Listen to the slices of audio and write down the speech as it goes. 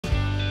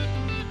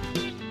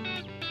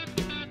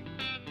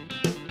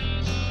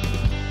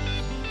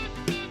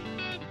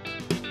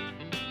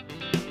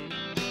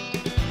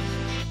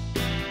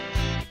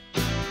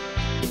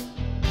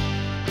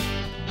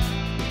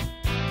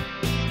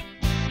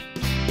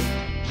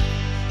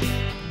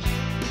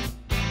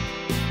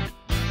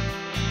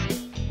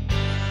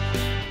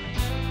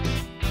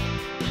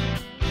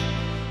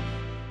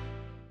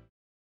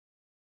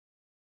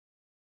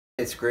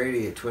It's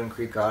Grady at Twin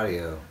Creek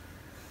Audio.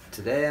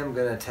 Today I'm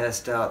going to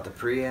test out the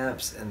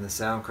preamps and the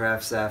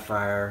Soundcraft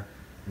Sapphyre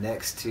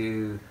next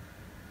to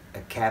a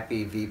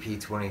CAPI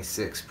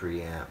VP26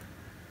 preamp.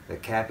 The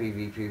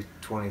CAPI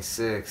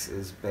VP26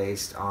 is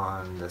based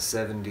on the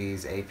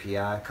 70s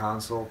API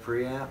console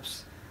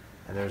preamps,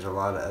 and there's a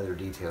lot of other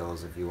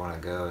details if you want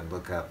to go and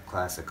look up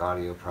Classic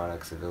Audio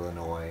Products of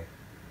Illinois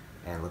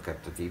and look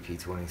up the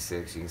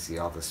VP26. You can see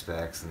all the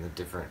specs and the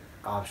different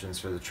options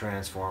for the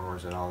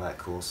transformers and all that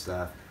cool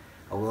stuff.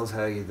 I will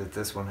tell you that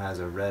this one has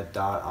a red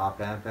dot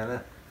op amp in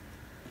it.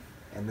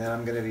 And then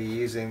I'm going to be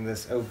using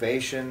this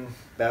Ovation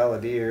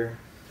Balladeer.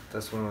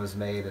 This one was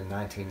made in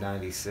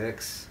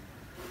 1996.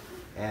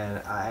 And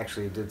I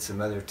actually did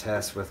some other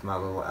tests with my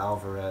little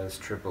Alvarez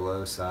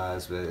 000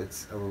 size, but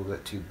it's a little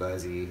bit too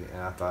buzzy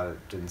and I thought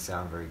it didn't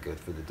sound very good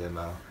for the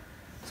demo.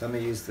 So I'm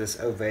going to use this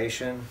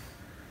Ovation,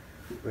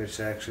 which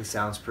actually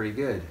sounds pretty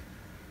good.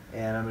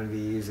 And I'm going to be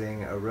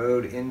using a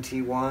Rode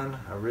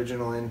NT1,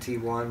 original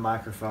NT1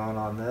 microphone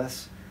on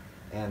this.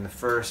 And the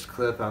first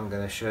clip I'm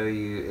going to show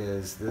you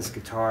is this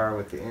guitar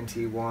with the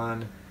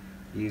NT1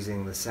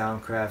 using the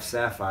Soundcraft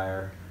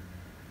Sapphyre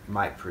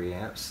mic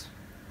preamps.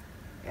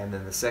 And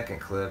then the second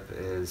clip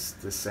is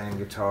the same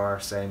guitar,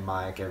 same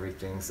mic,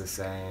 everything's the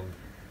same.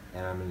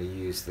 And I'm going to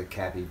use the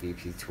CAPI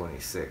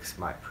VP26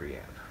 mic preamp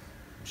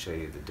and show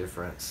you the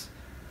difference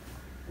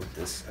with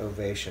this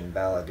Ovation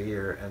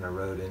Balladeer and a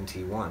Rode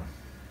NT1.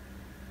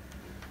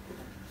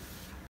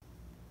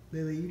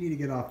 Lily, you need to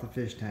get off the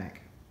fish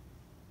tank.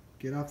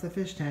 Get off the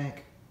fish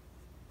tank.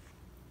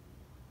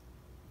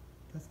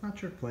 That's not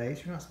your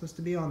place. You're not supposed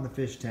to be on the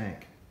fish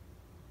tank.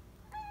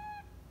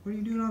 What are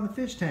you doing on the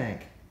fish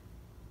tank?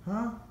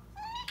 Huh?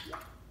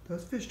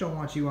 Those fish don't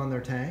want you on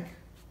their tank.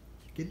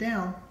 Get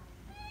down.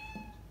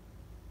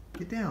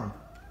 Get down.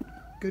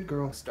 Good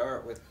girl.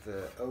 Start with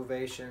the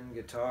Ovation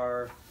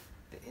guitar,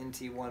 the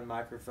NT1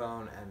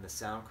 microphone, and the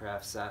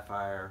Soundcraft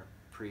Sapphyre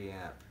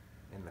preamp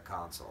in the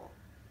console.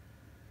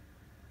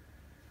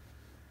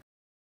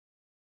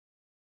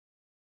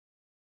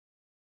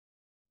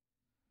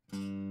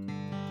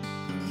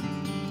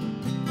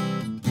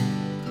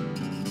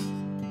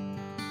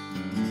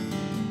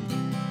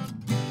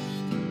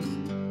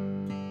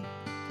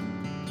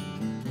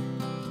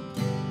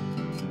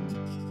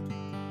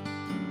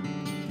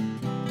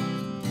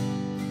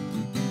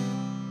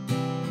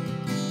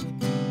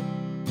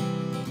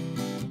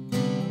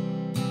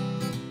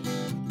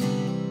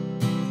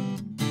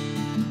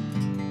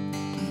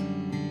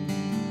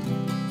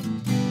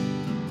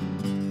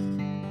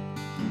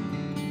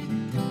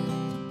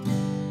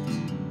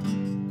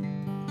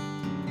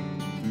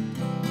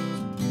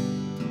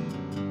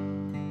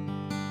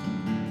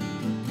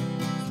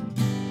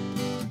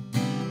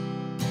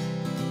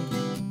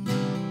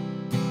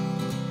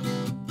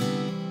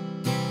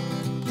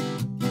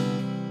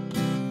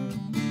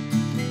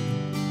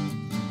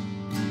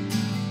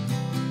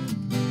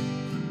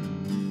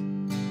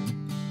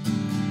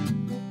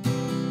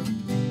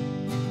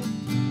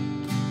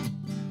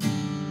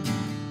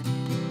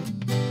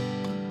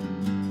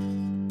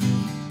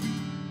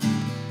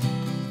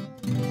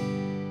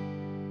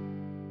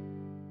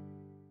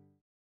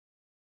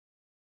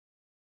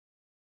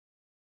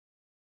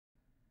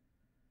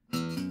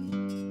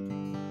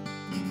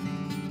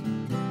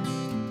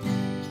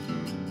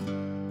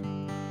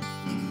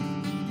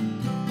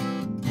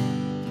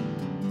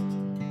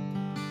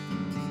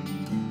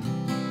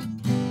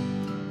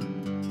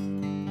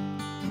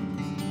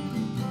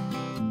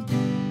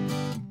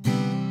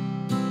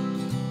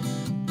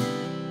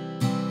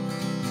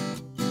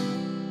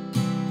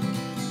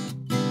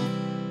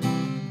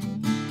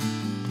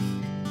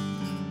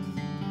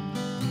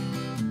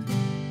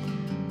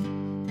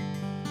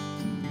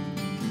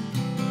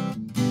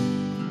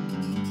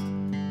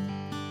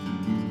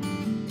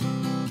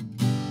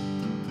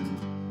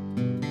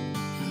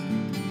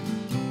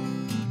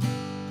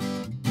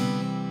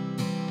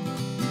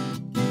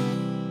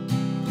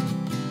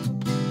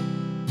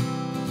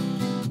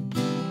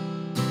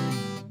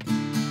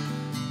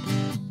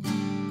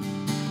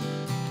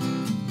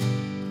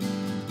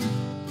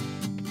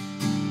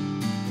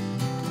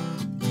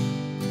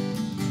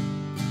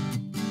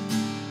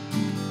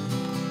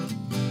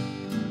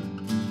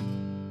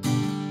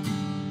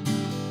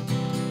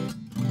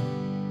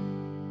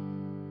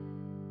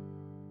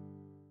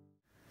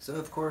 So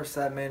of course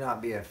that may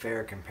not be a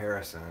fair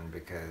comparison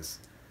because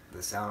the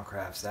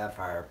Soundcraft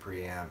Sapphyre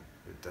preamp,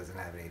 it doesn't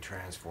have any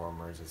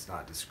transformers, it's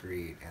not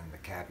discrete, and the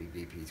CAPI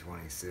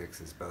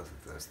VP26 is both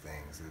of those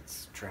things.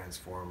 It's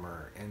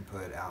transformer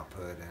input,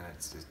 output, and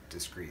it's a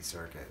discrete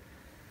circuit.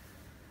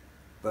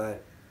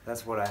 But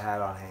that's what I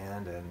had on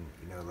hand, and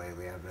you know,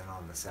 lately I've been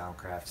on the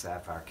Soundcraft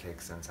Sapphyre kick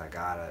since I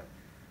got it,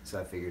 so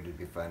I figured it'd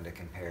be fun to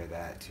compare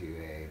that to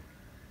a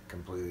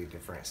completely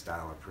different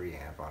style of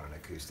preamp on an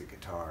acoustic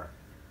guitar.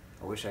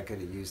 I wish I could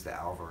have used the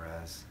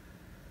Alvarez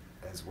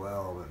as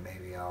well, but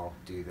maybe I'll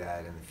do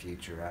that in the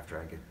future after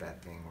I get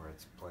that thing where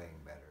it's playing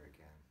better.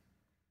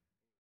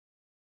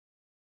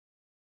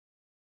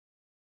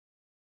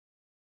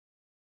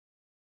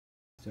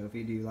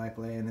 Sophie, do you like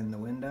laying in the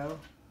window?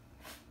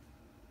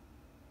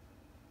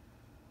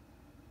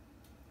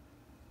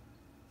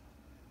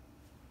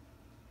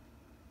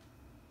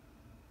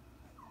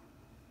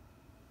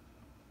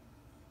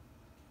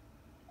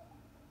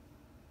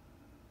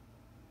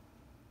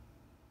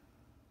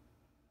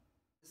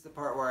 This is the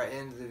part where I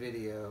end the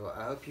video.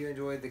 I hope you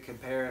enjoyed the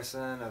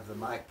comparison of the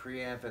mic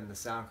preamp and the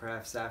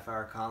Soundcraft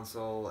Sapphyre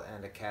console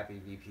and a CAPI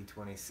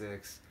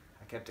VP26.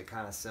 I kept it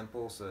kind of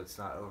simple so it's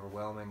not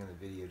overwhelming and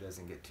the video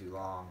doesn't get too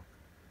long.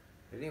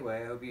 But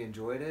anyway, I hope you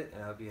enjoyed it,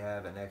 and I hope you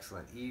have an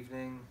excellent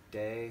evening,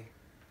 day,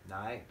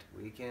 night,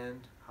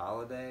 weekend,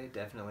 holiday.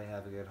 Definitely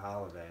have a good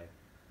holiday.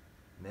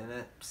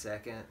 Minute,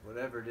 second,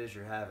 whatever it is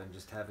you're having,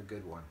 just have a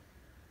good one.